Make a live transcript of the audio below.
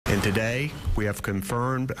And today, we have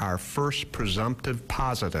confirmed our first presumptive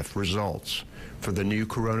positive results for the new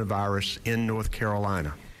coronavirus in North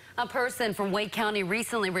Carolina. A person from Wake County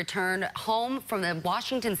recently returned home from the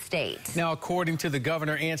Washington state. Now, according to the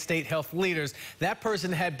governor and state health leaders, that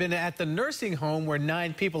person had been at the nursing home where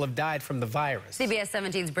 9 people have died from the virus. CBS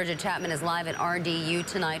 17's Bridget Chapman is live at RDU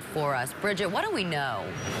tonight for us. Bridget, what do we know?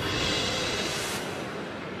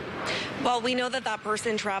 Well, we know that that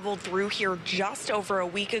person traveled through here just over a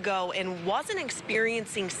week ago and wasn't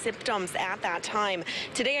experiencing symptoms at that time.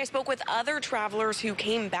 Today, I spoke with other travelers who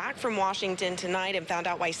came back from Washington tonight and found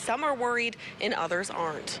out why some are worried and others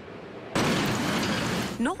aren't.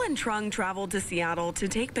 Nolan Trung traveled to Seattle to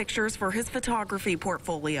take pictures for his photography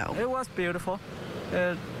portfolio. It was beautiful.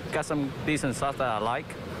 It got some decent stuff that I like.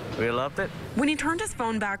 We loved it. When he turned his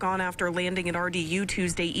phone back on after landing at RDU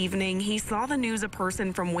Tuesday evening, he saw the news a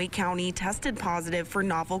person from Wake County tested positive for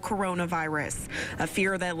novel coronavirus, a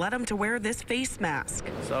fear that led him to wear this face mask.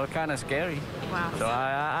 So kind of scary. Wow. So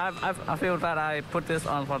I feel that I put this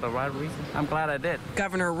on for the right reason. I'm glad I did.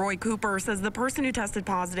 Governor Roy Cooper says the person who tested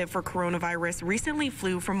positive for coronavirus recently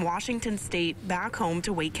flew from Washington state back home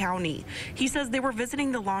to Wake County. He says they were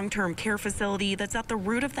visiting the long-term care facility that's at the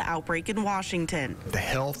root of the outbreak in Washington. The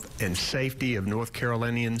health and safety of North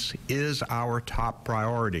Carolinians is our top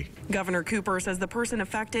priority. Governor Cooper says the person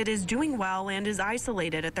affected is doing well and is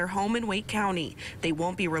isolated at their home in Wake County. They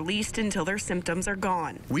won't be released until their symptoms are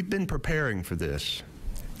gone. We've been preparing for this,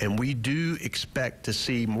 and we do expect to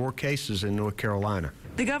see more cases in North Carolina.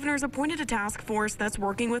 The governor's appointed a task force that's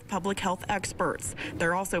working with public health experts.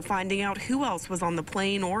 They're also finding out who else was on the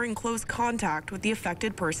plane or in close contact with the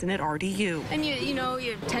affected person at RDU. And you know,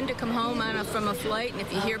 you tend to come home from a flight, and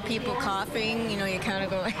if you hear people coughing, you know, you kind of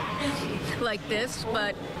go like this.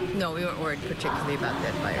 But no, we weren't worried particularly about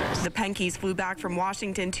that virus. The Penkeys flew back from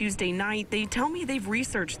Washington Tuesday night. They tell me they've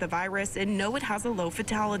researched the virus and know it has a low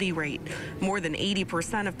fatality rate. More than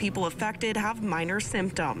 80% of people affected have minor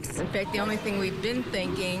symptoms. In fact, the only thing we've been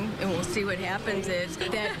thinking, and we'll see what happens, is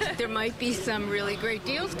that there might be some really great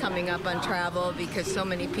deals coming up on travel because so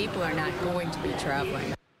many people are not going to be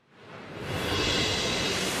traveling.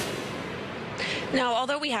 Now,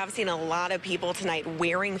 although we have seen a lot of people tonight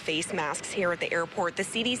wearing face masks here at the airport, the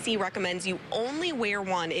CDC recommends you only wear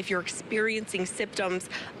one if you're experiencing symptoms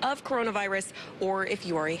of coronavirus or if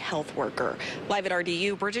you are a health worker. Live at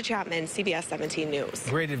RDU, Bridget Chapman, CBS 17 News.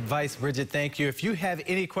 Great advice, Bridget. Thank you. If you have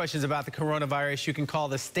any questions about the coronavirus, you can call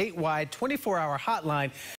the statewide 24-hour hotline.